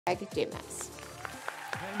Dumas.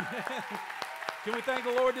 Amen. Can we thank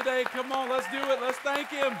the Lord today? Come on, let's do it. Let's thank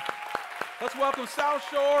Him. Let's welcome South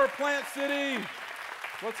Shore, Plant City.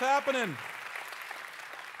 What's happening?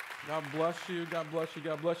 God bless you. God bless you.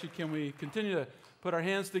 God bless you. Can we continue to put our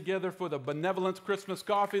hands together for the Benevolence Christmas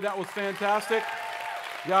Coffee? That was fantastic.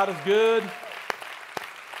 God is good.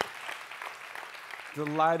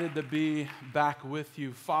 Delighted to be back with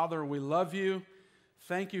you. Father, we love you.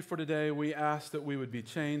 Thank you for today. We ask that we would be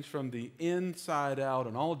changed from the inside out,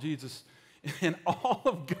 and all of Jesus and all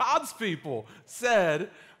of God's people said,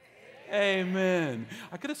 Amen.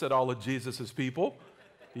 I could have said all of Jesus' people.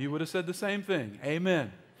 You would have said the same thing.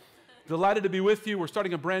 Amen. Delighted to be with you. We're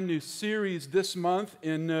starting a brand new series this month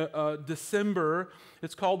in December.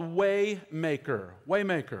 It's called Waymaker.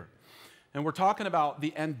 Waymaker. And we're talking about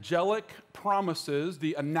the angelic promises,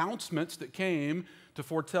 the announcements that came to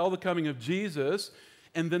foretell the coming of Jesus,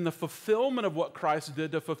 and then the fulfillment of what Christ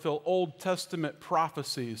did to fulfill Old Testament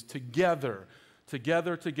prophecies together.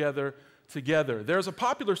 There's a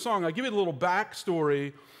popular song. I'll give you a little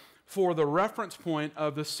backstory for the reference point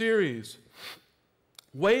of the series.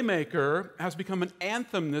 Waymaker has become an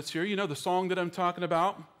anthem this year. You know the song that I'm talking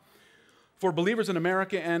about? For believers in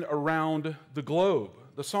America and around the globe.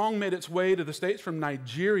 The song made its way to the States from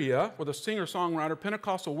Nigeria, where the singer-songwriter,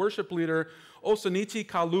 Pentecostal worship leader, Osanichi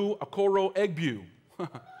Kalu Akoro Egbu,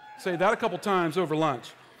 say that a couple times over lunch,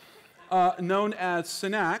 known as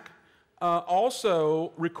Sinak,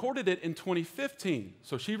 also recorded it in 2015.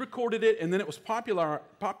 So she recorded it, and then it was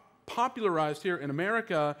popularized here in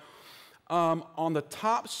America on the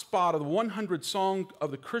top spot of the 100 song of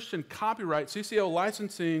the Christian copyright, CCO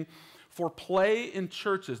licensing for play in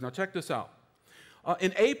churches. Now check this out.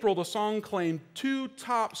 In April, the song claimed 2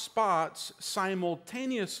 top spots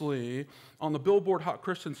simultaneously on the Billboard Hot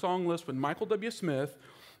Christian Song list with Michael W. Smith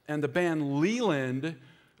and the band Leland.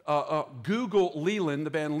 Google Leland,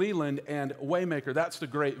 the band Leland, and Waymaker. That's the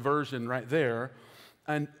great version right there.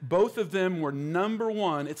 And both of them were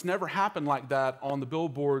 #1. It's never happened like that on the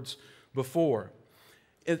billboards before.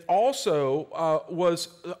 It also was...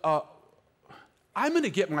 I'm going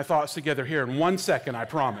to get my thoughts together here in 1 second, I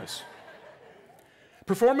promise.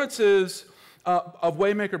 Performances of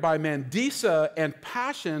Waymaker by Mandisa and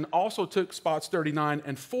Passion also took spots 39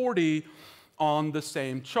 and 40 on the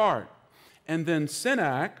same chart. And then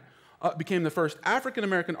Sinak became the first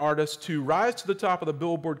African-American artist to rise to the top of the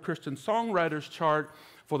Billboard Christian Songwriters chart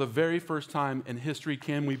for the very first time in history.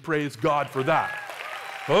 Can we praise God for that?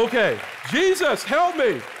 Okay, Jesus, help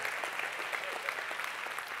me.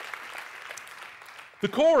 The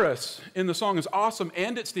chorus in the song is awesome,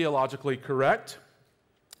 and it's theologically correct.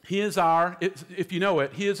 He is our, if you know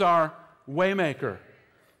it, He is our Waymaker.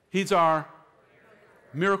 He's our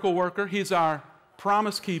miracle worker. He's our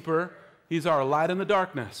promise keeper. He's our light in the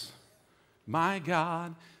darkness. My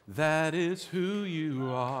God, that is who you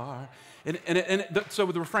are. So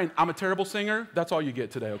with the refrain, I'm a terrible singer, that's all you get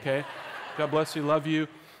today, okay? God bless you, love you.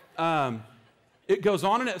 It goes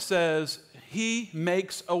on and it says, He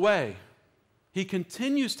makes a way. He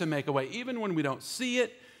continues to make a way, even when we don't see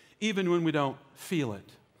it, even when we don't feel it.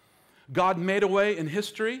 God made a way in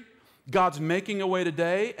history, God's making a way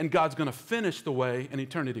today, and God's going to finish the way in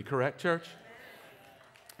eternity, correct, church?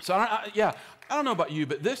 So, I don't know about you,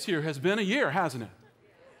 but this year has been a year, hasn't it?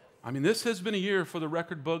 I mean, this has been a year for the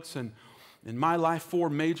record books, and in my life, 4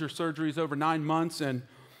 major surgeries over 9 months, and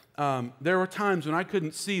there were times when I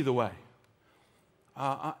couldn't see the way.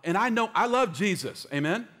 And I know, I love Jesus,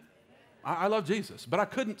 amen? I love Jesus, but I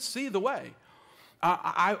couldn't see the way.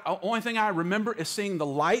 Only thing I remember is seeing the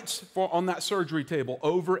lights on that surgery table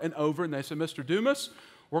over and over, and they said, Mr. Dumas,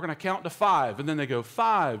 we're going to count to 5, and then they go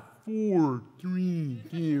 5, 4, 3,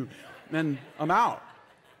 2, and I'm out.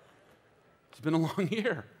 It's been a long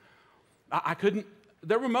year. I couldn't,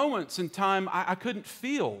 there were moments in time I couldn't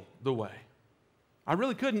feel the way. I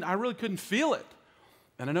really couldn't feel it.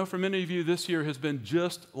 And I know for many of you this year has been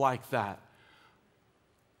just like that.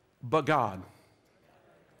 But God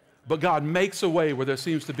makes a way where there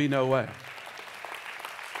seems to be no way.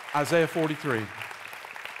 Isaiah 43.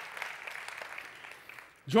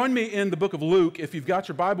 Join me in the book of Luke if you've got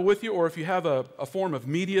your Bible with you or if you have a form of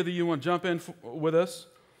media that you want to jump in with us.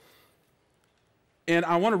 And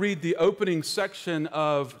I want to read the opening section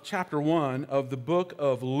of chapter 1 of the book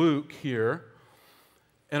of Luke here.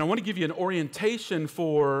 And I want to give you an orientation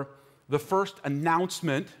for the first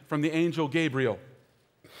announcement from the angel Gabriel.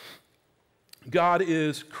 God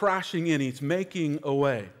is crashing in. He's making a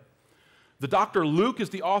way. The Dr. Luke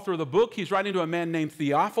is the author of the book. He's writing to a man named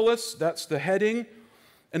Theophilus. That's the heading.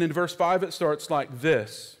 And in verse 5, it starts like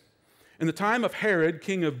this. In the time of Herod,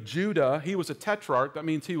 king of Judah, he was a tetrarch. That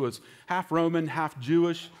means he was half Roman, half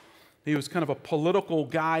Jewish. He was kind of a political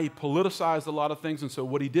guy. He politicized a lot of things. And so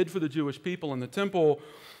what he did for the Jewish people in the temple,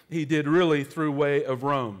 he did really through way of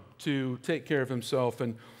Rome to take care of himself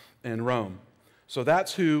and Rome. So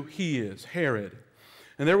that's who he is, Herod.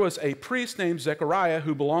 And there was a priest named Zechariah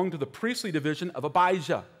who belonged to the priestly division of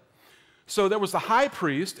Abijah. So there was the high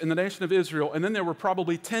priest in the nation of Israel, and then there were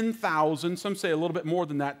probably 10,000, some say a little bit more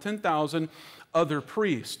than that, 10,000 other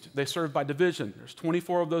priests. They served by division. There's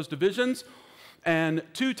 24 of those divisions, and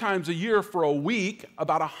 2 times a year for a week,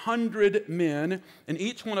 about 100 men in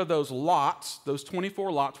each one of those lots, those 24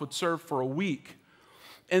 lots, would serve for a week.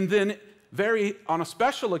 And then on a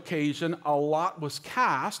special occasion, a lot was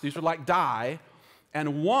cast. These are like die.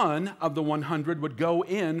 And one of the 100 would go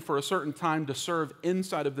in for a certain time to serve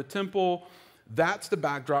inside of the temple. That's the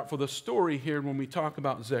backdrop for the story here when we talk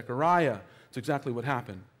about Zechariah. It's exactly what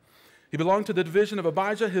happened. He belonged to the division of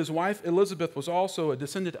Abijah. His wife Elizabeth was also a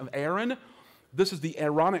descendant of Aaron. This is the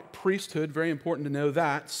Aaronic priesthood. Very important to know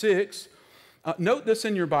that. 6, note this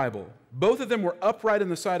in your Bible. Both of them were upright in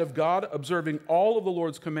the sight of God, observing all of the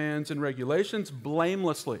Lord's commands and regulations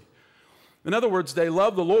blamelessly. In other words, they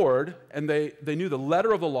loved the Lord, and they knew the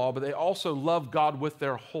letter of the law, but they also loved God with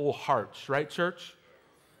their whole hearts. Right, church?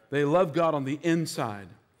 They loved God on the inside.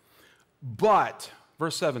 But,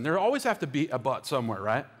 verse 7, there always have to be a but somewhere,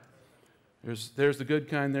 right? There's the good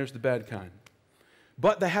kind, there's the bad kind.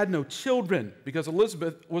 But they had no children because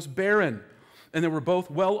Elizabeth was barren, and they were both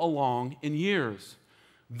well along in years.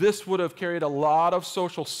 This would have carried a lot of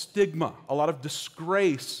social stigma, a lot of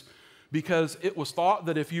disgrace, because it was thought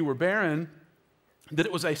that if you were barren, that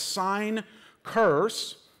it was a sign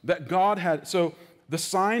curse that God had. So the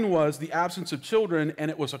sign was the absence of children,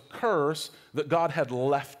 and it was a curse that God had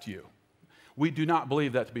left you. We do not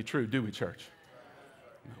believe that to be true, do we, church?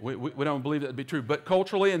 We don't believe that to be true. But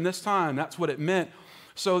culturally in this time, that's what it meant.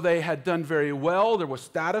 So they had done very well. There was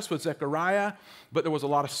status with Zechariah, but there was a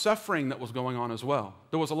lot of suffering that was going on as well.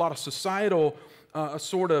 There was a lot of societal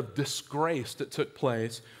sort of disgrace that took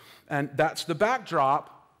place. And that's the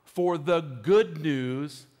backdrop for the good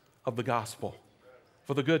news of the gospel.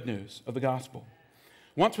 For the good news of the gospel.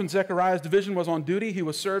 Once when Zechariah's division was on duty, he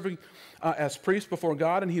was serving as priest before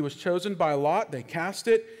God, and he was chosen by lot. They cast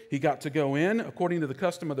it. He got to go in, according to the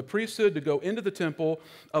custom of the priesthood, to go into the temple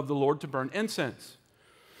of the Lord to burn incense.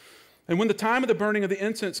 And when the time of the burning of the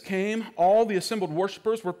incense came, all the assembled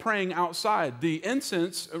worshipers were praying outside. The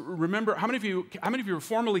incense, remember, how many of you are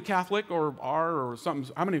formerly Catholic or are or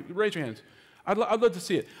something? How many? Raise your hands. I'd love to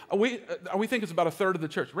see it. We think it's about a third of the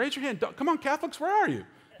church. Raise your hand. Come on, Catholics, where are you?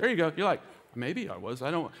 There you go. You're like, maybe I was.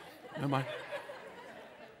 I don't. Am I?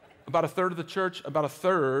 About a third of the church, about a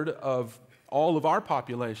third of all of our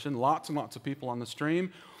population, lots and lots of people on the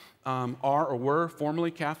stream are or were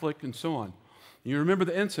formerly Catholic and so on. You remember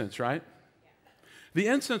the incense, right? The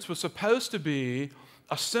incense was supposed to be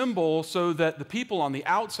a symbol so that the people on the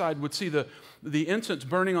outside would see the incense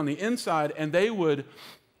burning on the inside, and they would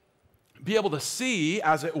be able to see,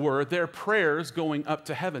 as it were, their prayers going up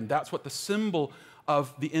to heaven. That's what the symbol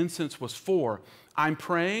of the incense was for. I'm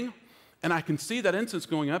praying, and I can see that incense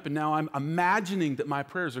going up, and now I'm imagining that my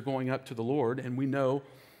prayers are going up to the Lord, and we know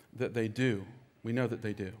that they do. We know that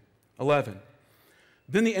they do. 11.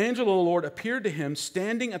 Then the angel of the Lord appeared to him,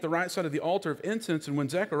 standing at the right side of the altar of incense, and when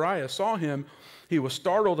Zechariah saw him, he was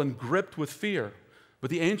startled and gripped with fear. But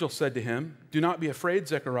the angel said to him, "Do not be afraid,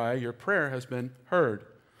 Zechariah, your prayer has been heard.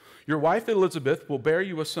 Your wife Elizabeth will bear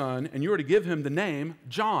you a son, and you are to give him the name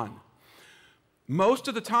John." Most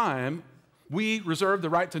of the time, we reserve the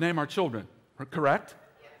right to name our children, correct?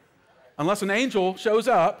 Unless an angel shows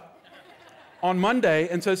up on Monday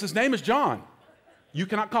and says his name is John. You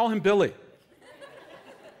cannot call him Billy.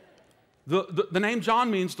 The name John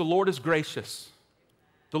means the Lord is gracious.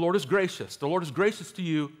 The Lord is gracious. The Lord is gracious to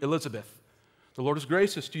you, Elizabeth. The Lord is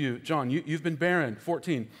gracious to you, John. You've been barren.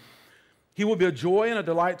 14. He will be a joy and a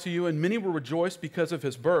delight to you, and many will rejoice because of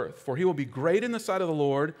his birth. For he will be great in the sight of the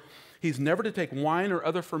Lord. He's never to take wine or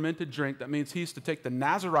other fermented drink. That means he's to take the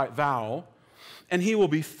Nazirite vow. And he will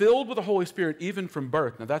be filled with the Holy Spirit even from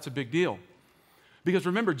birth. Now that's a big deal. Because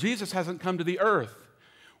remember, Jesus hasn't come to the earth.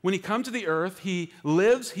 When he comes to the earth, he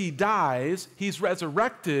lives, he dies, he's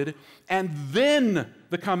resurrected, and then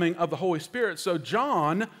the coming of the Holy Spirit. So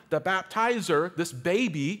John, the baptizer, this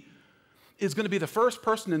baby, is going to be the first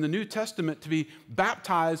person in the New Testament to be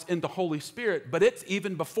baptized in the Holy Spirit, but it's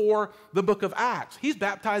even before the book of Acts. He's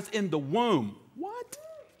baptized in the womb. What?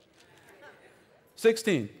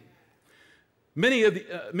 16. Many of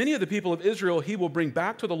the people of Israel he will bring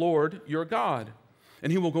back to the Lord your God.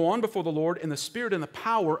 And he will go on before the Lord in the spirit and the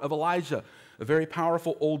power of Elijah, a very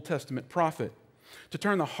powerful Old Testament prophet, to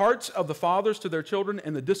turn the hearts of the fathers to their children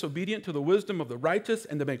and the disobedient to the wisdom of the righteous,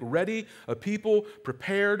 and to make ready a people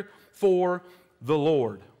prepared for the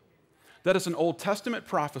Lord. That is an Old Testament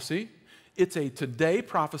prophecy. It's a today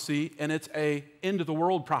prophecy, and it's a end of the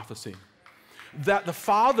world prophecy. That the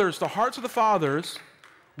fathers, the hearts of the fathers,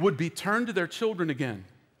 would be turned to their children again.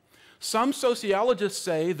 Some sociologists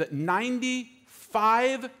say that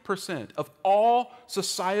 95% of all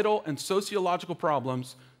societal and sociological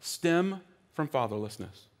problems stem from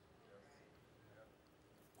fatherlessness.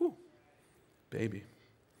 Whew. Baby.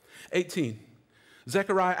 18.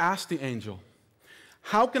 Zechariah asked the angel,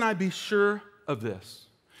 how can I be sure of this?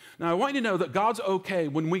 Now, I want you to know that God's okay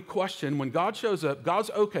when we question. When God shows up, God's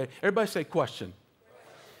okay. Everybody say question.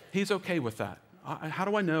 He's okay with that. How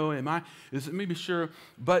do I know? Is it maybe sure?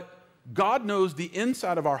 But God knows the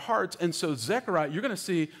inside of our hearts. And so Zechariah, you're going to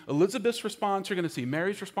see Elizabeth's response. You're going to see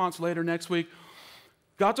Mary's response later next week.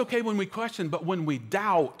 God's okay when we question, but when we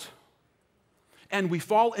doubt and we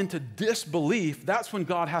fall into disbelief, that's when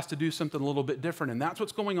God has to do something a little bit different. And that's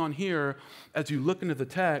what's going on here as you look into the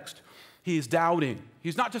text. He's doubting.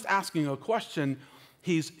 He's not just asking a question,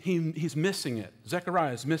 he's missing it.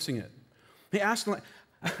 Zechariah is missing it. He asked,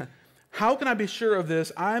 how can I be sure of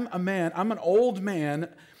this? I'm a man. I'm an old man.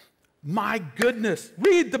 My goodness,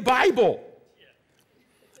 read the Bible.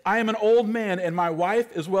 I am an old man, and my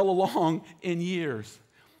wife is well along in years.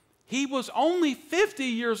 He was only 50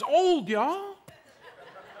 years old, y'all.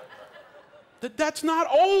 That's not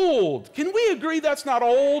old. Can we agree that's not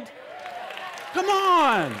old? Come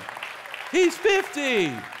on. He's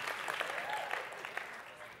 50.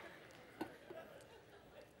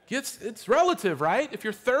 It's relative, right? If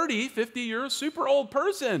you're 30, 50, you're a super old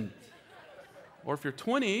person. Or if you're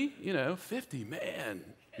 20, 50, man,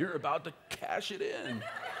 you're about to cash it in.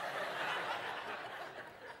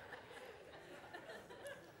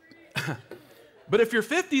 But if you're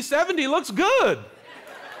 50, 70, looks good.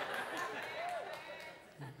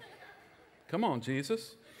 Come on,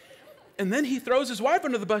 Jesus. And then he throws his wife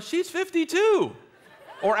under the bus. She's 52,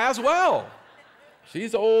 or as well.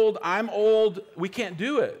 She's old, I'm old, we can't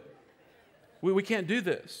do it. We can't do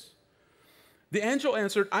this. The angel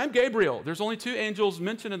answered, I'm Gabriel. There's only 2 angels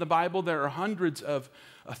mentioned in the Bible. There are hundreds of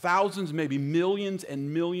thousands, maybe millions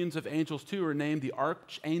and millions of angels. 2 are named the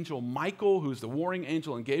archangel Michael, who's the warring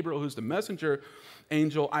angel, and Gabriel, who's the messenger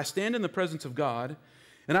angel. I stand in the presence of God,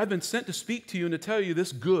 and I've been sent to speak to you and to tell you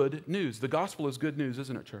this good news. The gospel is good news,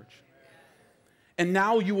 isn't it, church? And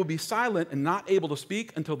now you will be silent and not able to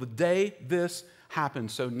speak until the day this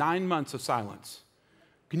happens. So 9 months of silence.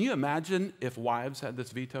 Can you imagine if wives had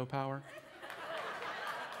this veto power?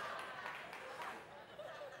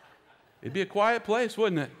 It'd be a quiet place,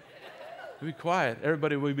 wouldn't it? It'd be quiet.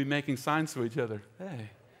 Everybody would be making signs to each other.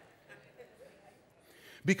 Hey.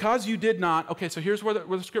 Because you did not, okay, so here's where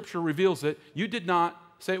the scripture reveals it. You did not,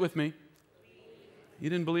 say it with me,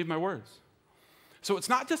 you didn't believe my words. So it's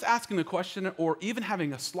not just asking the question or even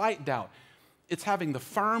having a slight doubt. It's having the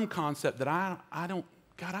firm concept that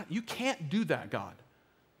you can't do that, God.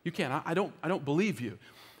 You can't. I don't believe you.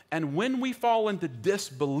 And when we fall into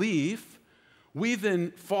disbelief, we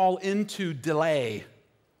then fall into delay.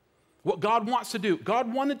 What God wants to do.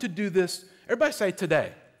 God wanted to do this. Everybody say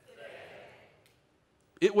today.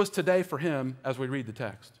 It was today for him as we read the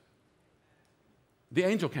text. The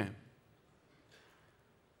angel came.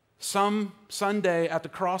 Some Sunday at the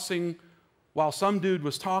crossing, while some dude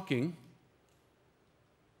was talking,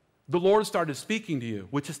 the Lord started speaking to you,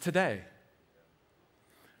 which is today.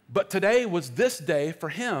 But today was this day for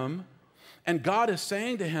him, and God is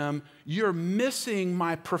saying to him, you're missing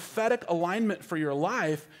my prophetic alignment for your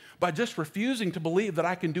life by just refusing to believe that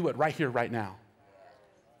I can do it right here, right now.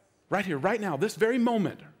 Right here, right now, this very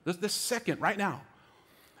moment, this second, right now.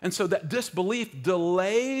 And so that disbelief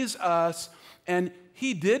delays us, and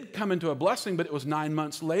he did come into a blessing, but it was 9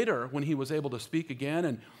 months later when he was able to speak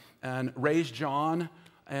again and raise John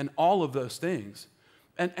and all of those things.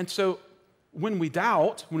 And so when we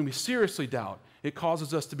doubt, when we seriously doubt, it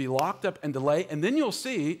causes us to be locked up and delay. And then you'll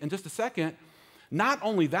see in just a second, not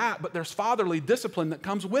only that, but there's fatherly discipline that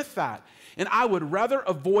comes with that. And I would rather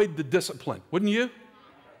avoid the discipline, wouldn't you?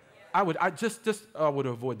 I would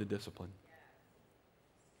avoid the discipline.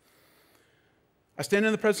 I stand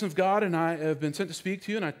in the presence of God, and I have been sent to speak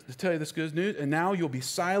to you, and to tell you this good news. And now you'll be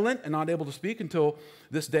silent and not able to speak until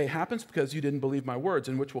this day happens, because you didn't believe my words,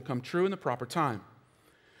 and which will come true in the proper time.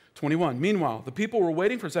 21. Meanwhile, the people were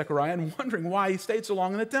waiting for Zechariah and wondering why he stayed so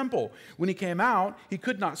long in the temple. When he came out, he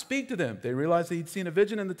could not speak to them. They realized that he'd seen a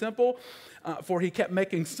vision in the temple, for he kept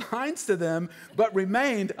making signs to them, but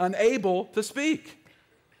remained unable to speak.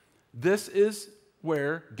 This is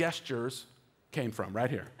where gestures came from, right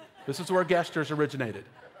here. This is where gestures originated.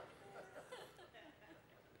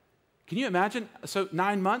 Can you imagine? So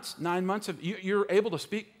 9 months of, you're able to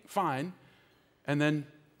speak fine, and then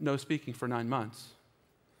no speaking for 9 months.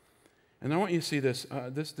 And I want you to see this.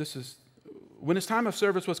 This is, when his time of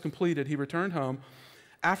service was completed, he returned home.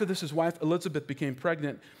 After this, his wife Elizabeth became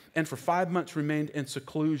pregnant, and for 5 months remained in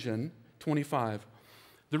seclusion, 25.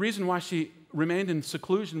 The reason why she remained in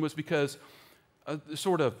seclusion was because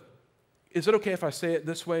sort of, is it okay if I say it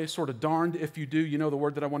this way, sort of darned if you do, you know the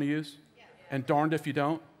word that I want to use? Yeah. And darned if you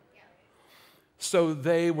don't? Yeah. So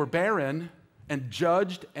they were barren and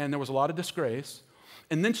judged, and there was a lot of disgrace.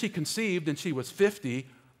 And then she conceived, and she was 50,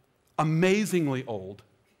 amazingly old.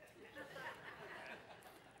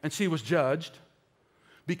 And she was judged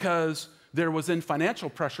because there was then financial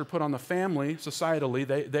pressure put on the family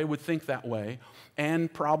societally. They would think that way.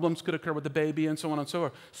 And problems could occur with the baby and so on and so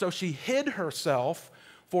forth. So she hid herself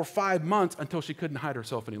for 5 months until she couldn't hide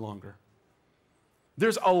herself any longer.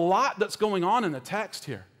 There's a lot that's going on in the text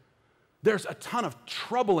here. There's a ton of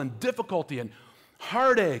trouble and difficulty and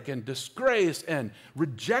heartache and disgrace and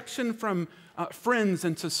rejection from friends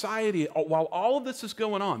and society. While all of this is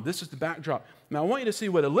going on, this is the backdrop. Now I want you to see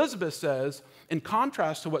what Elizabeth says in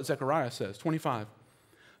contrast to what Zechariah says. 25.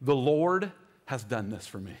 The Lord has done this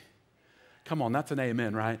for me. Come on, that's an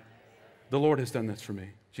amen, right? The Lord has done this for me,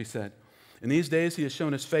 she said. In these days he has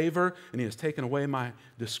shown his favor, and he has taken away my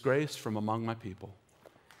disgrace from among my people.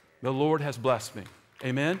 The Lord has blessed me.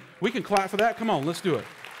 Amen? We can clap for that. Come on, let's do it.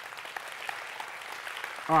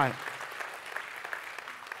 All right.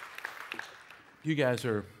 You guys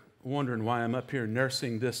are wondering why I'm up here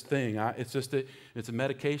nursing this thing. It's just it's a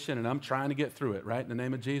medication, and I'm trying to get through it, right? In the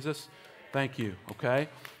name of Jesus, thank you, okay?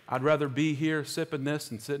 I'd rather be here sipping this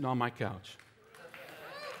than sitting on my couch.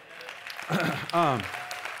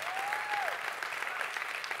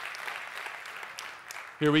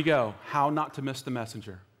 Here we go. How not to miss the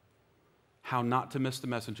messenger. How not to miss the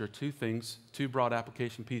messenger. 2 things, 2 broad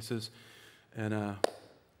application pieces. And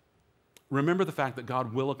remember the fact that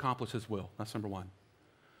God will accomplish his will. That's number 1.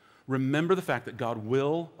 Remember the fact that God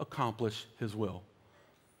will accomplish his will.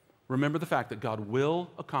 Remember the fact that God will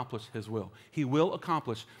accomplish his will. He will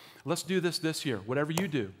accomplish. Let's do this year. Whatever you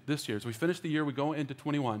do this year. As we finish the year, we go into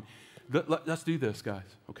 21. Let's do this, guys,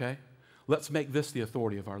 okay? Let's make this the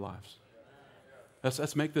authority of our lives.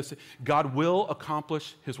 Let's make this. God will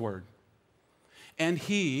accomplish his word. And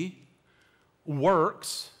he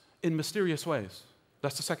works in mysterious ways.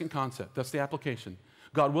 That's the second concept. That's the application.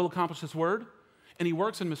 God will accomplish his word, and he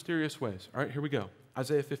works in mysterious ways. All right, here we go.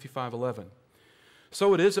 Isaiah 55:11.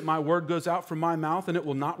 So it is that my word goes out from my mouth, and it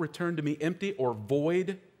will not return to me empty or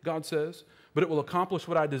void, God says, but it will accomplish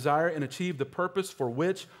what I desire and achieve the purpose for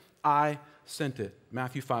which I sent it.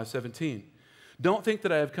 Matthew 5:17. Don't think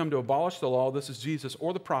that I have come to abolish the law, this is Jesus,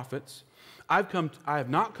 or the prophets. I have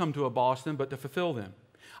not come to abolish them, but to fulfill them.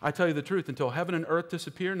 I tell you the truth, until heaven and earth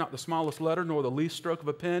disappear, not the smallest letter nor the least stroke of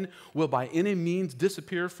a pen will by any means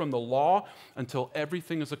disappear from the law until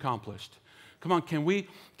everything is accomplished. Come on, can we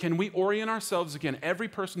orient ourselves again? Every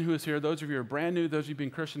person who is here, those of you who are brand new, those of you who have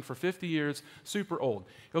been Christian for 50 years, super old.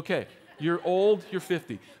 Okay, you're old, you're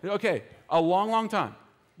 50. Okay, a long, long time.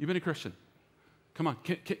 You've been a Christian. Come on,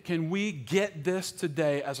 can we get this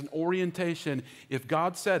today as an orientation? If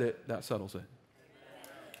God said it, that settles it.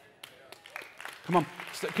 Come on,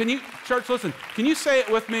 can you, church, listen, can you say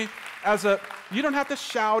it with me you don't have to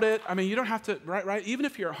shout it. I mean, you don't have to, right? Even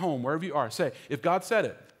if you're at home, wherever you are, say, if God said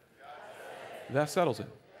it, that settles it.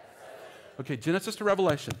 Okay, Genesis to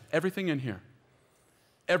Revelation, everything in here.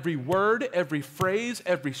 Every word, every phrase,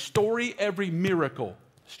 every story, every miracle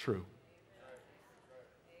is true.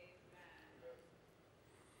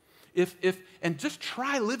 And just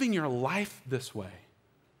try living your life this way.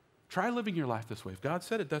 Try living your life this way. If God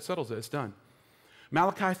said it, that settles it. It's done.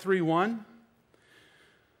 Malachi 3:1.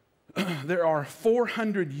 There are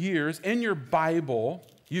 400 years in your Bible.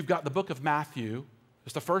 You've got the book of Matthew.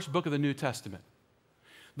 It's the first book of the New Testament.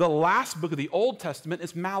 The last book of the Old Testament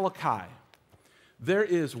is Malachi. There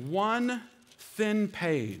is one thin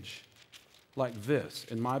page like this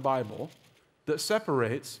in my Bible that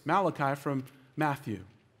separates Malachi from Matthew.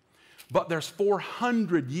 But there's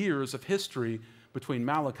 400 years of history between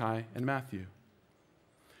Malachi and Matthew.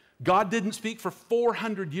 God didn't speak for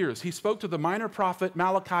 400 years. He spoke to the minor prophet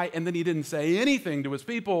Malachi, and then he didn't say anything to his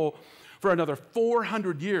people for another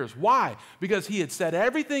 400 years. Why? Because he had said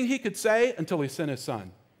everything he could say until he sent his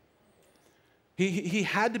son. He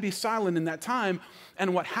had to be silent in that time.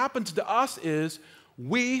 And what happens to us is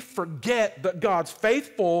we forget that God's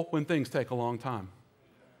faithful when things take a long time.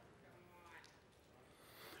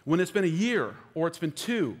 When it's been a year, or it's been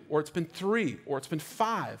 2, or it's been 3, or it's been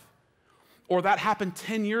 5, or that happened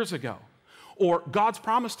 10 years ago, or God's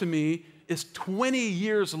promise to me is 20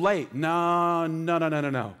 years late.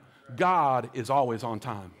 No. God is always on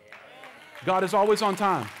time. God is always on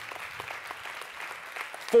time.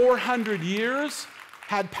 400 years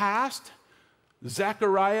had passed.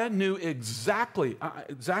 Zechariah knew exactly.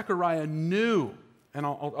 Zechariah knew, and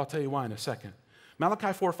I'll tell you why in a second. Malachi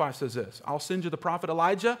 4:5 says this, I'll send you the prophet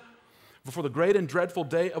Elijah before the great and dreadful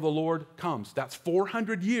day of the Lord comes. That's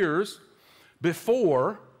 400 years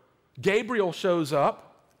before Gabriel shows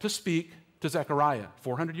up to speak to Zechariah.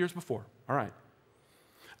 400 years before. All right.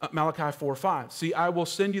 Malachi 4:5. See, I will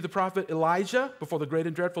send you the prophet Elijah before the great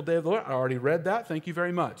and dreadful day of the Lord. I already read that. Thank you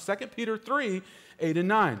very much. 2 Peter 3:8 and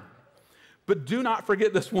 9. But do not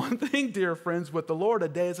forget this one thing, dear friends. With the Lord, a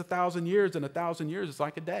day is 1,000 years, and 1,000 years is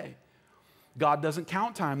like a day. God doesn't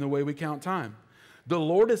count time the way we count time. The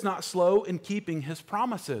Lord is not slow in keeping his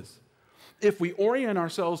promises. If we orient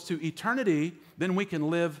ourselves to eternity, then we can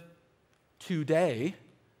live today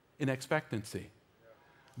in expectancy.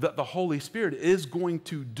 That the Holy Spirit is going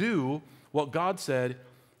to do what God said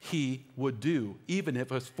he would do, even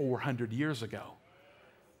if it was 400 years ago.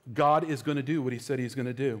 God is going to do what he said he's going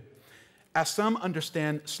to do. As some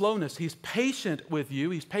understand slowness, he's patient with you,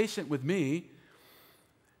 he's patient with me.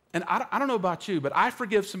 And I don't know about you, but I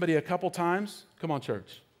forgive somebody a couple times. Come on,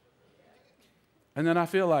 church. And then I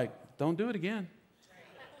feel like, don't do it again.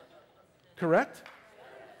 Correct?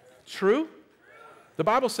 True? The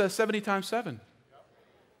Bible says 70 times 7.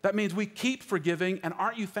 That means we keep forgiving, and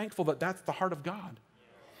aren't you thankful that that's the heart of God?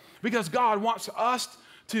 Because God wants us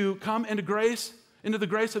to come into grace, into the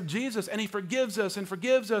grace of Jesus, and he forgives us and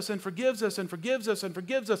forgives us and forgives us and forgives us and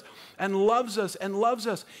forgives us and loves us and loves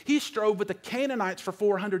us. He strove with the Canaanites for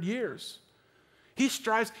 400 years. He's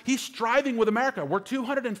striving with America. We're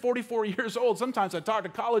 244 years old. Sometimes I talk to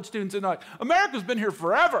college students and they're like, America's been here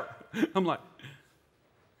forever. I'm like,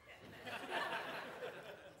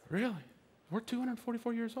 really? We're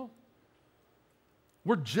 244 years old.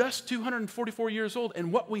 We're just 244 years old,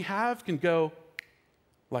 and what we have can go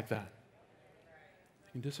like that.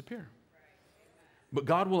 It can disappear. But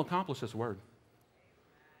God will accomplish his word.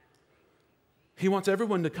 He wants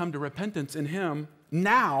everyone to come to repentance in him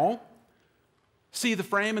now. See the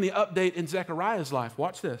frame and the update in Zechariah's life.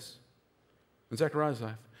 Watch this. In Zechariah's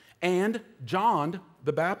life. And John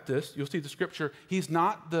the Baptist, you'll see the scripture, he's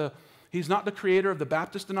not the creator of the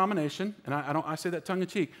Baptist denomination, and I say that tongue in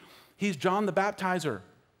cheek. He's John the Baptizer.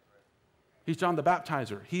 He's John the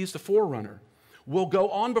Baptizer. He's the forerunner. We'll go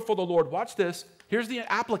on before the Lord. Watch this. Here's the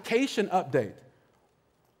application update.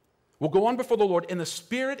 We'll go on before the Lord in the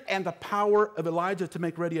spirit and the power of Elijah to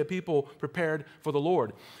make ready a people prepared for the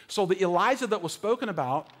Lord. So the Elijah that was spoken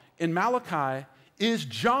about in Malachi is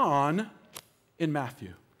John in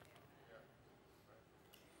Matthew.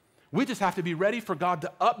 We just have to be ready for God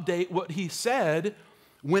to update what he said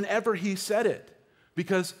whenever he said it,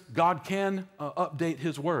 because God can update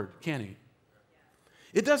his word, can he?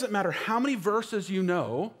 It doesn't matter how many verses you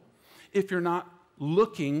know if you're not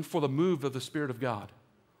looking for the move of the Spirit of God.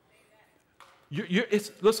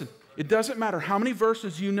 Listen, it doesn't matter how many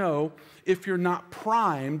verses you know if you're not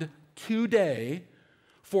primed today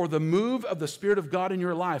for the move of the Spirit of God in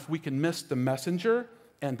your life. We can miss the messenger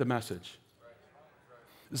and the message.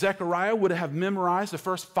 Zechariah would have memorized the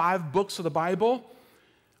first 5 books of the Bible.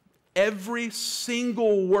 Every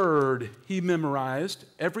single word he memorized,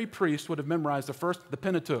 every priest would have memorized the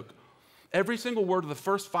Pentateuch. Every single word of the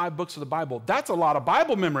first 5 books of the Bible. That's a lot of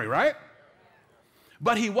Bible memory, right?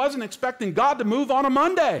 But he wasn't expecting God to move on a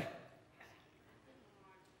Monday.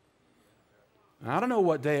 I don't know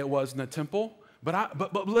what day it was in the temple,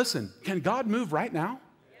 but listen, can God move right now?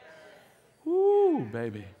 Ooh,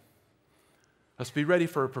 baby. Let's be ready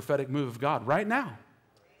for a prophetic move of God right now.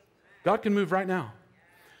 God can move right now.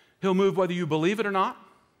 He'll move whether you believe it or not.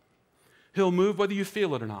 He'll move whether you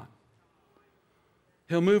feel it or not.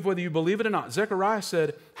 He'll move whether you believe it or not. Zechariah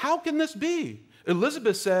said, how can this be?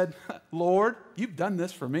 Elizabeth said, Lord, you've done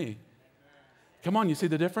this for me. Come on, you see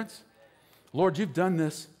the difference? Lord, you've done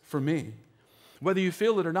this for me. Whether you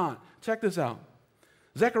feel it or not. Check this out.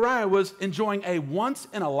 Zechariah was enjoying a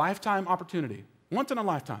once-in-a-lifetime opportunity. Once in a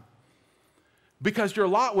lifetime. Because your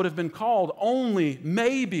lot would have been called only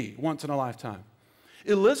maybe once in a lifetime.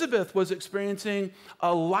 Elizabeth was experiencing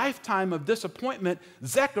a lifetime of disappointment.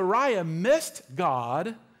 Zechariah missed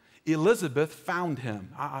God. Elizabeth found him.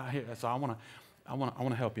 So I want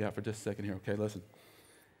to help you out for just a second here, okay? Listen.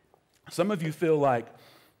 Some of you feel like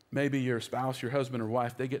maybe your spouse, your husband or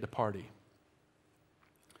wife, they get to party.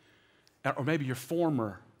 Or maybe your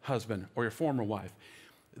former husband or your former wife.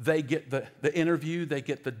 They get the interview, they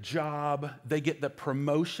get the job, they get the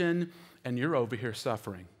promotion, and you're over here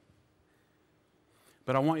suffering.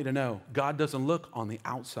 But I want you to know, God doesn't look on the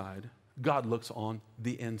outside. God looks on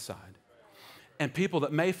the inside. And people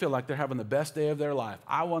that may feel like they're having the best day of their life.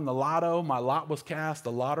 I won the lotto, my lot was cast,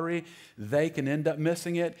 the lottery. They can end up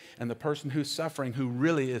missing it. And the person who's suffering, who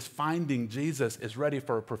really is finding Jesus, is ready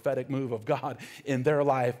for a prophetic move of God in their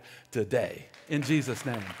life today. In Jesus'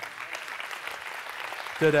 name.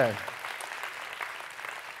 Today.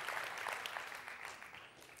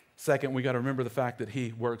 Second, we got to remember the fact that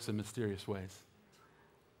he works in mysterious ways.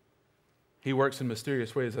 He works in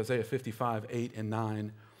mysterious ways, Isaiah 55, 8 and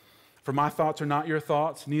 9. For my thoughts are not your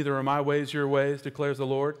thoughts, neither are my ways your ways, declares the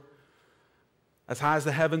Lord. As high as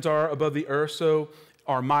the heavens are above the earth, so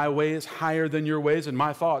are my ways higher than your ways, and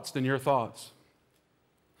my thoughts than your thoughts.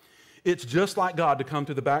 It's just like God to come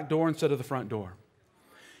through the back door instead of the front door.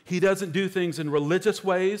 He doesn't do things in religious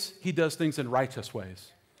ways, he does things in righteous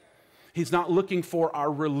ways. He's not looking for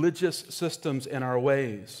our religious systems and our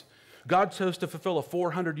ways. God chose to fulfill a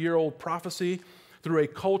 400-year-old prophecy through a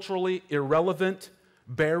culturally irrelevant,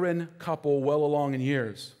 barren couple well along in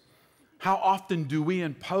years. How often do we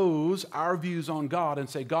impose our views on God and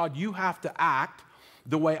say, God, you have to act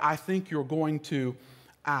the way I think you're going to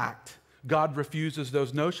act? God refuses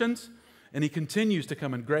those notions, and he continues to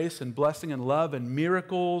come in grace and blessing and love and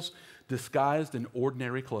miracles disguised in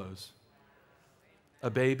ordinary clothes. A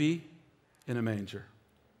baby in a manger.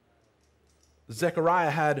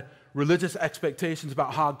 Zechariah had religious expectations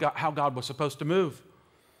about how God was supposed to move.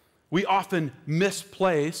 We often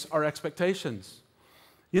misplace our expectations.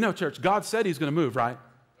 You know, church, God said he's going to move, right?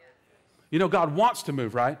 You know, God wants to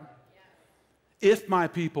move, right? If my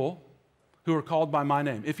people who are called by my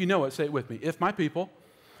name, if you know it, say it with me. If my people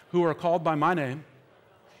who are called by my name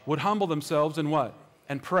would humble themselves and what?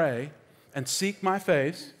 And pray and seek my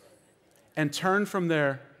face and turn from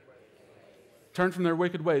their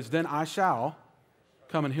wicked ways, then I shall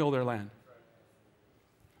come and heal their land.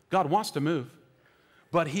 God wants to move,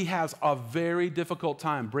 but he has a very difficult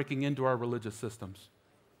time breaking into our religious systems.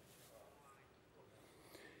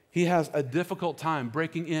 He has a difficult time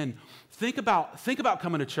breaking in. Think about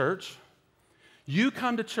coming to church. You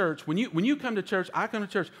come to church. When you come to church, I come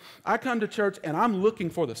to church. I come to church and I'm looking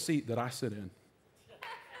for the seat that I sit in.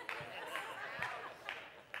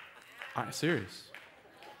 I'm serious.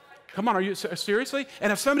 Come on, are you seriously?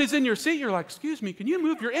 And if somebody's in your seat, you're like, excuse me, can you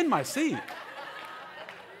move? You're in my seat.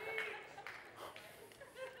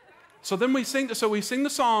 So then we sing the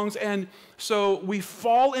songs, and so we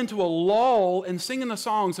fall into a lull in singing the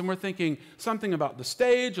songs, and we're thinking something about the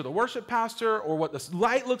stage or the worship pastor or what the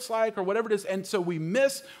light looks like or whatever it is, and so we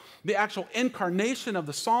miss the actual incarnation of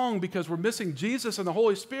the song because we're missing Jesus and the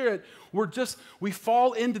Holy Spirit. We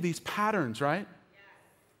fall into these patterns, right?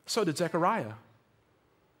 So did Zechariah.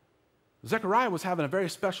 Zechariah was having a very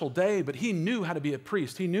special day, but he knew how to be a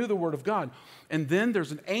priest. He knew the word of God. And then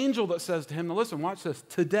there's an angel that says to him, now listen, watch this.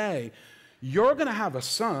 Today, you're going to have a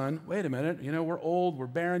son. Wait a minute. You know, we're old, we're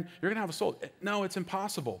barren. You're going to have a soul. No, it's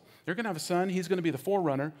impossible. You're going to have a son. He's going to be the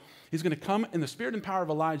forerunner. He's going to come in the spirit and power of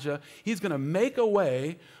Elijah. He's going to make a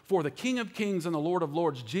way for the King of Kings and the Lord of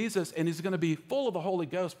Lords, Jesus, and he's going to be full of the Holy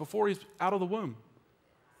Ghost before he's out of the womb.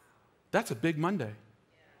 That's a big Monday.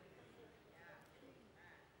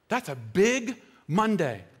 That's a big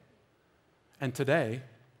Monday. And today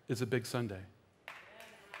is a big Sunday.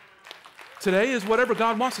 Today is whatever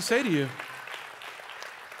God wants to say to you.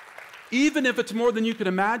 Even if it's more than you can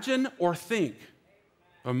imagine or think.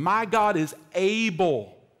 My God is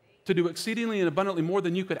able to do exceedingly and abundantly more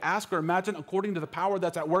than you could ask or imagine according to the power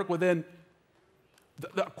that's at work within.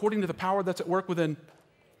 According to the power that's at work within.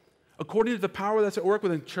 According to the power that's at work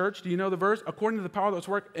within church. Do you know the verse? According to the power that's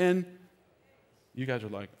at work in. You guys are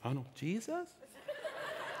like, I know, Jesus?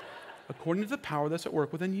 According to the power that's at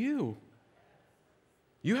work within you.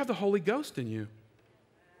 You have the Holy Ghost in you.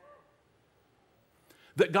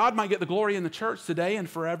 That God might get the glory in the church today and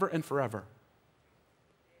forever and forever.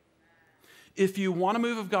 If you want a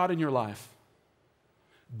move of God in your life,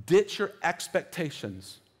 ditch your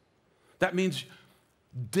expectations. That means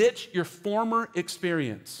ditch your former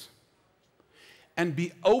experience and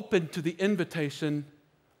be open to the invitation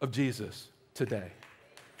of Jesus today.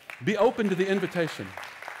 Be open to the invitation.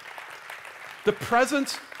 The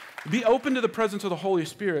presence Be open to the presence of the Holy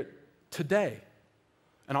Spirit today.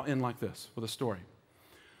 And I'll end like this with a story.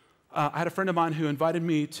 I had a friend of mine who invited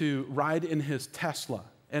me to ride in his Tesla.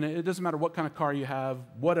 And it doesn't matter what kind of car you have,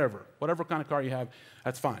 whatever kind of car you have,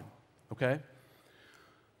 that's fine, okay?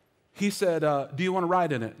 He said, do you want to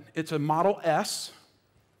ride in it? It's a Model S,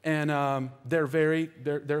 and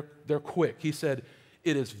they're quick. He said,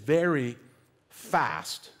 it is very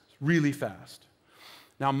fast, really fast.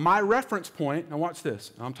 Now, my reference point, now watch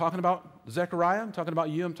this. I'm talking about Zechariah, I'm talking about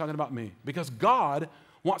you, I'm talking about me. Because God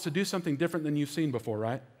wants to do something different than you've seen before,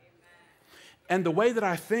 right? And the way that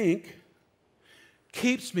I think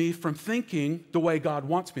keeps me from thinking the way God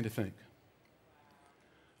wants me to think.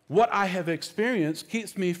 What I have experienced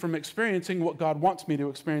keeps me from experiencing what God wants me to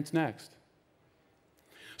experience next.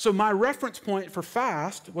 So my reference point for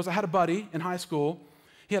fast was I had a buddy in high school.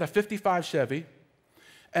 He had a 55 Chevy,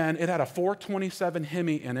 and it had a 427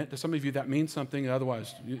 Hemi in it. To some of you, that means something.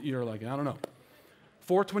 Otherwise, you're like, I don't know.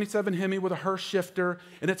 427 Hemi with a Hurst shifter,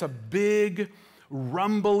 and it's a big,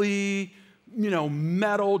 rumbly,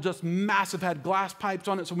 metal, just massive, had glass pipes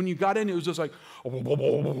on it. So when you got in, it was just like, some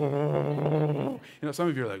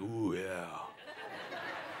of you are like, ooh, yeah.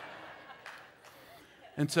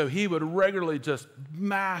 And so he would regularly just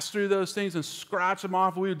mash through those things and scratch them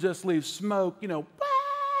off. We would just leave smoke, you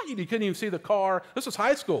couldn't even see the car. This was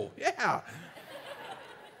high school, yeah.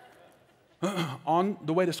 On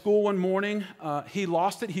the way to school one morning, he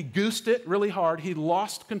lost it. He goosed it really hard. He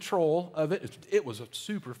lost control of it. It was a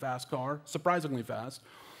super fast car, surprisingly fast.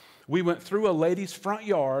 We went through a lady's front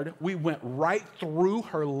yard. We went right through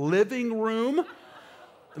her living room,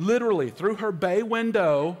 literally through her bay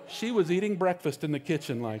window. She was eating breakfast in the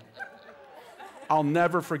kitchen. Like, I'll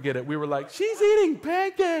never forget it. We were like, she's eating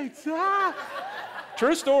pancakes. Ah.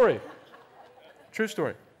 True story. True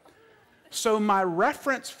story. So my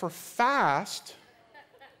reference for fast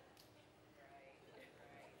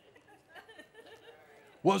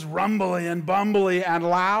was rumbly and bumbly and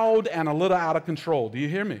loud and a little out of control. Do you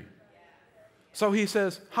hear me? So he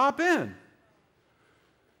says, hop in.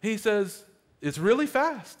 He says, it's really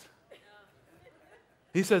fast.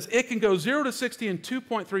 He says, it can go 0 to 60 in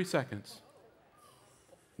 2.3 seconds.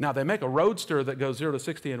 Now, they make a Roadster that goes 0 to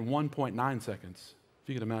 60 in 1.9 seconds, if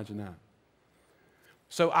you can imagine that.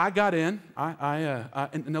 So I got in,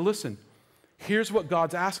 and now listen, here's what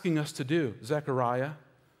God's asking us to do, Zechariah.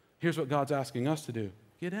 Here's what God's asking us to do.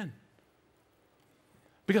 Get in.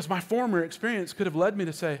 Because my former experience could have led me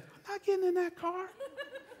to say, I'm not getting in that car.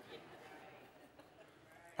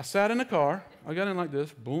 I sat in the car, I got in like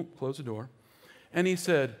this, boom, closed the door, and he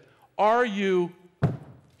said,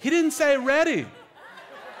 he didn't say ready.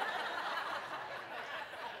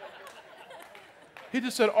 He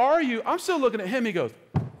just said, are you? I'm still looking at him. He goes,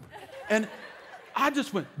 and I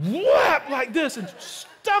just went whap like this and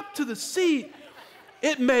stuck to the seat.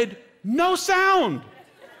 It made no sound.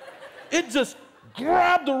 It just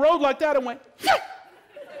grabbed the road like that and went, phew!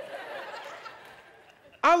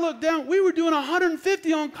 I looked down. We were doing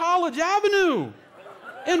 150 on College Avenue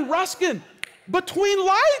in Ruskin between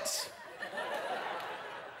lights.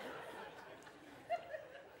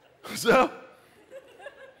 So,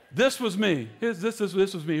 this was me. This was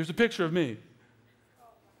me. Here's a picture of me.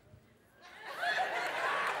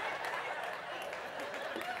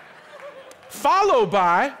 Followed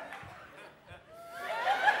by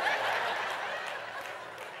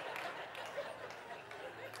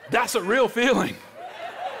that's a real feeling.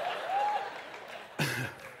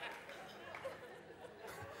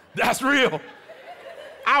 That's real.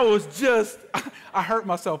 I hurt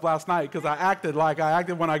myself last night because I acted like I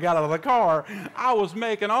acted when I got out of the car. I was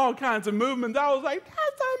making all kinds of movements. I was like,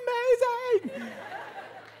 that's amazing.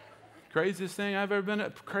 Craziest thing I've ever been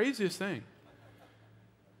at. Craziest thing.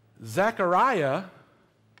 Zechariah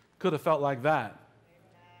could have felt like that.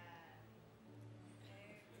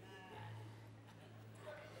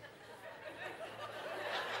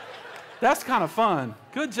 That's kind of fun.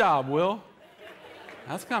 Good job, Will.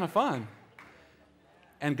 That's kind of fun.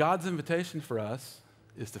 And God's invitation for us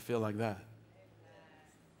is to feel like that.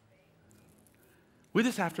 We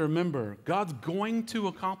just have to remember God's going to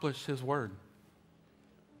accomplish His word.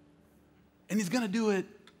 And He's going to do it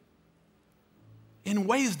in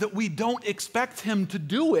ways that we don't expect Him to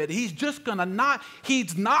do it. He's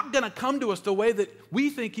not going to come to us the way that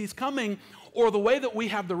we think He's coming, or the way that we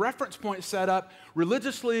have the reference point set up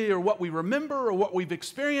religiously, or what we remember, or what we've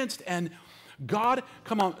experienced. And God,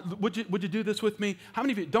 come on, would you do this with me? How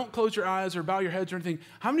many of you, don't close your eyes or bow your heads or anything.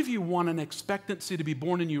 How many of you want an expectancy to be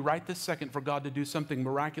born in you right this second for God to do something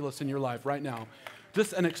miraculous in your life right now?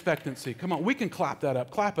 Just an expectancy. Come on, we can clap that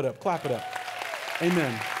up. Clap it up. Clap it up.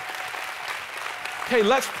 Amen. Okay,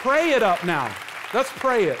 let's pray it up now. Let's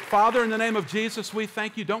pray it. Father, in the name of Jesus, we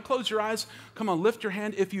thank you. Don't close your eyes. Come on, lift your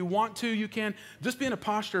hand. If you want to, you can. Just be in a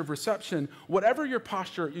posture of reception. Whatever your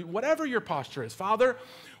posture is. Father,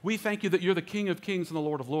 we thank you that you're the King of Kings and the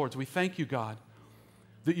Lord of Lords. We thank you, God,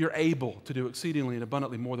 that you're able to do exceedingly and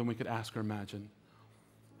abundantly more than we could ask or imagine.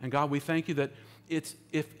 And God, we thank you that if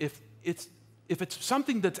it's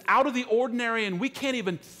something that's out of the ordinary and we can't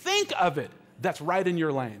even think of it, that's right in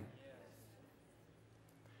your lane.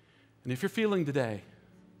 And if you're feeling today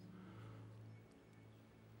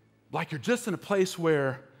like you're just in a place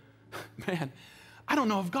where, man, I don't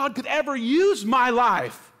know if God could ever use my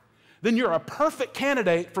life, then you're a perfect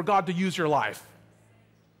candidate for God to use your life.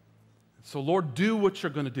 So, Lord, do what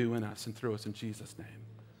you're going to do in us and through us in Jesus' name.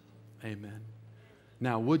 Amen.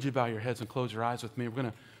 Now, would you bow your heads and close your eyes with me? We're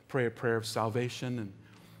going to pray a prayer of salvation and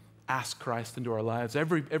ask Christ into our lives.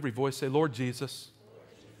 Every voice say, Lord Jesus,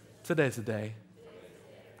 today's the day.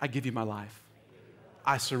 I give you my life.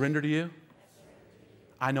 I surrender to you.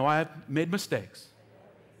 I know I have made mistakes.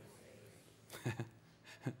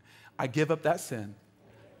 I give up that sin.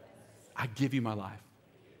 I give you my life.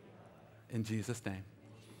 In Jesus' name.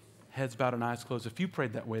 Heads bowed and eyes closed. If you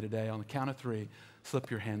prayed that way today, on the count of 3, slip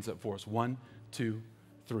your hands up for us. 1, 2,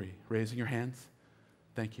 3. Raising your hands.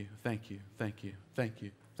 Thank you, thank you, thank you, thank you,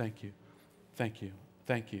 thank you, thank you,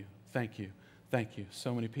 thank you, thank you. Thank you.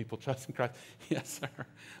 So many people trust in Christ. Yes, sir.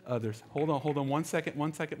 Others. Hold on. 1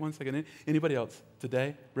 second. Anybody else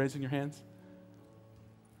today raising your hands?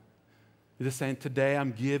 You're just saying, today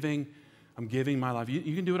I'm giving my life.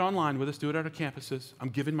 You can do it online with us. Do it at our campuses. I'm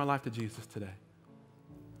giving my life to Jesus today.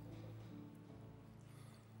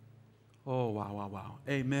 Oh, wow.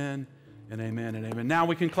 Amen and amen and amen. Now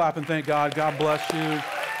we can clap and thank God. God bless you.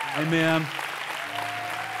 Amen.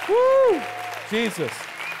 Woo! Jesus.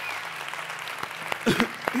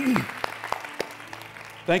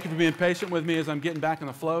 Thank you for being patient with me as I'm getting back in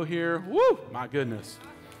the flow here. Woo! My goodness.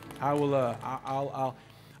 I'm going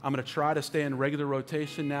to try to stay in regular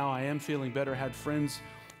rotation now. I am feeling better. Had friends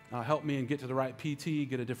help me and get to the right PT,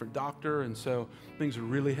 get a different doctor, and so things are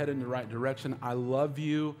really headed in the right direction. I love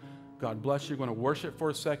you. God bless you. We're going to worship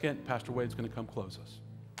for a second. Pastor Wade's going to come close us.